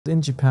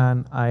In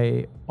Japan,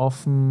 I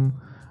often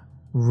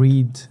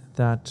read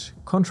that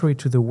contrary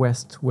to the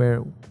West,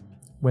 where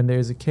when there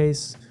is a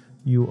case,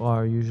 you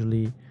are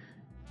usually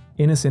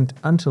innocent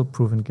until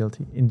proven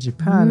guilty. In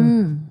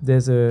Japan,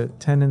 there's a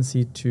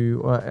tendency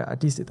to, or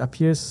at least it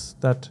appears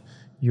that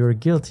you're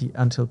guilty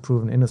until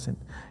proven innocent.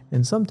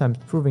 And sometimes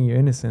proving your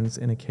innocence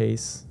in a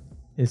case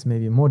is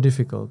maybe more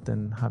difficult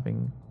than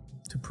having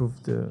to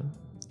prove the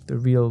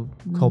real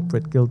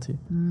culprit guilty.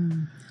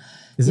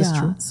 Is this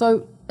true?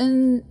 So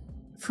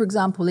for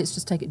example, let's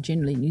just take it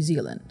generally, New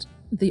Zealand.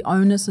 The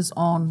onus is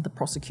on the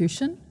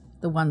prosecution,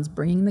 the ones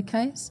bringing the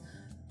case,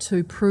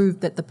 to prove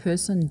that the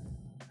person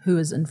who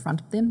is in front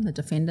of them, the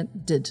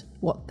defendant, did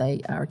what they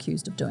are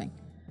accused of doing.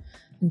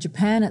 In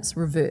Japan, it's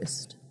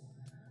reversed.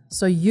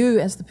 So you,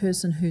 as the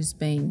person who's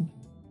been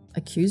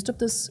accused of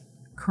this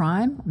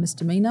crime,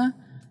 misdemeanor,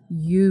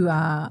 you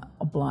are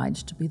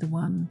obliged to be the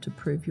one to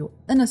prove your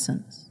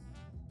innocence.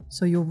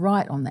 So you're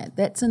right on that.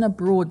 That's in a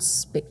broad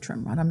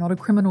spectrum, right? I'm not a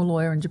criminal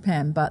lawyer in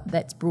Japan, but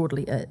that's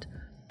broadly it.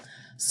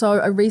 So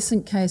a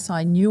recent case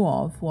I knew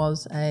of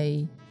was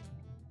an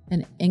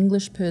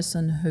English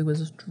person who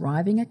was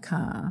driving a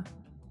car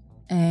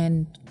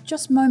and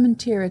just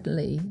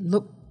momentarily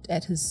looked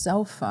at his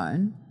cell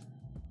phone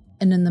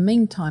and in the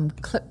meantime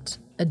clipped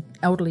an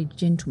elderly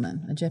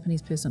gentleman, a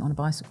Japanese person on a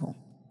bicycle.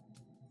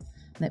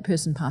 And that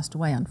person passed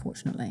away,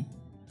 unfortunately.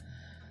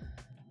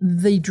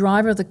 The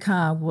driver of the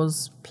car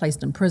was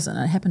placed in prison.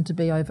 It happened to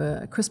be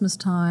over Christmas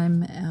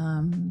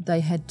time. They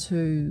had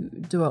to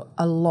do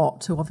a lot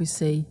to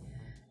obviously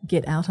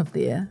get out of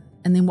there.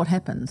 And then what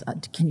happens?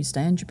 Can you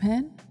stay in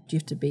Japan? Do you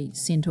have to be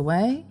sent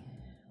away?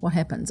 What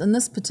happens? In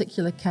this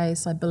particular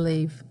case, I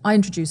believe, I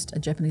introduced a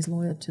Japanese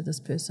lawyer to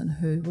this person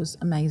who was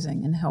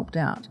amazing and helped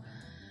out.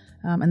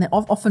 And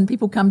often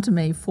people come to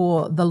me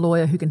for the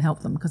lawyer who can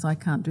help them because I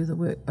can't do the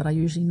work, but I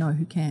usually know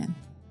who can.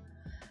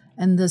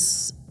 And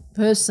this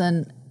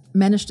person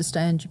managed to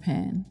stay in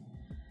Japan.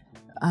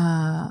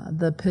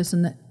 The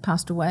person that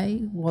passed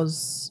away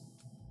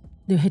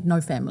they had no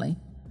family.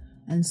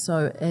 And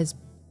so as,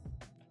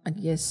 I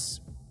guess,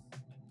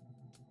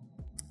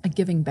 a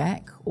giving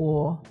back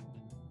or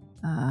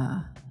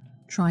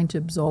trying to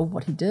absolve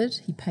what he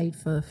did, he paid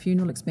for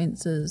funeral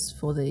expenses,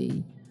 for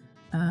the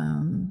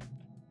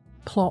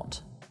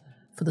plot,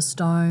 for the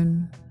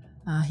stone.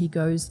 He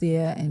goes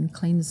there and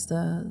cleans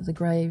the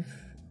grave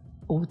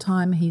all the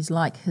time. He's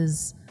like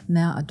his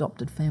now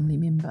adopted family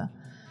member.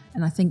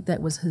 And I think that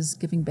was his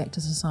giving back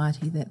to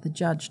society, that the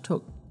judge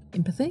took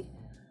empathy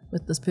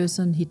with this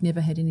person. He'd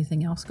never had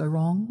anything else go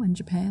wrong in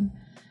Japan.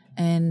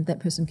 And that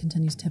person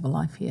continues to have a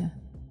life here,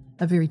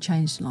 a very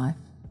changed life,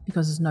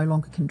 because he no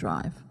longer can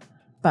drive,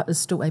 but is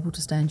still able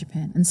to stay in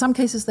Japan. In some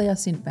cases, they are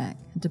sent back.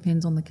 It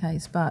depends on the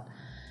case. But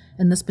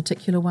in this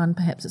particular one,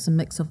 perhaps it's a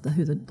mix of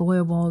who the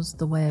lawyer was,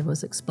 the way it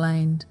was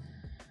explained.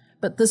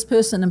 But this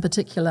person in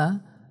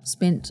particular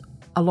spent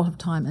a lot of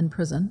time in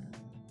prison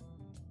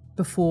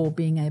before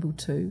being able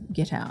to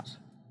get out,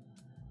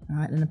 all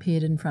right, and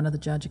appeared in front of the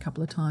judge a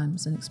couple of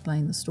times and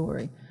explained the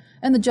story.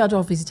 And the judge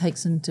obviously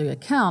takes into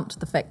account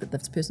the fact that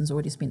this person's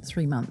already spent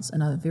 3 months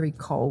in a very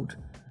cold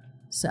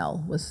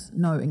cell with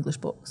no English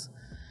books,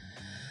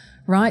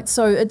 right?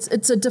 So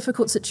it's a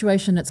difficult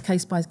situation, it's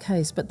case by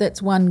case, but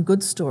that's one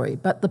good story.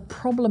 But the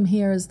problem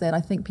here is that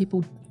I think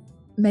people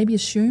maybe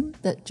assume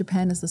that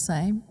Japan is the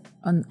same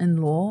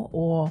in law,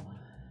 or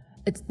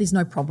there's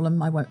no problem,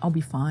 I'll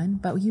be fine.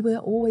 But we are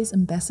always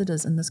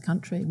ambassadors in this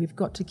country. We've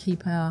got to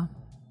keep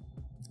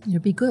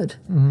be good.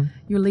 Mm-hmm.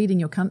 You're leading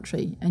your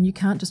country, and you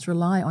can't just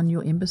rely on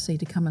your embassy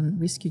to come and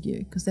rescue you,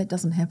 because that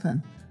doesn't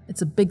happen.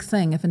 It's a big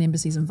thing if an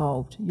embassy's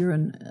involved. You're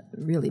in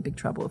really big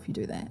trouble if you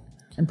do that,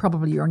 and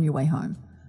probably you're on your way home.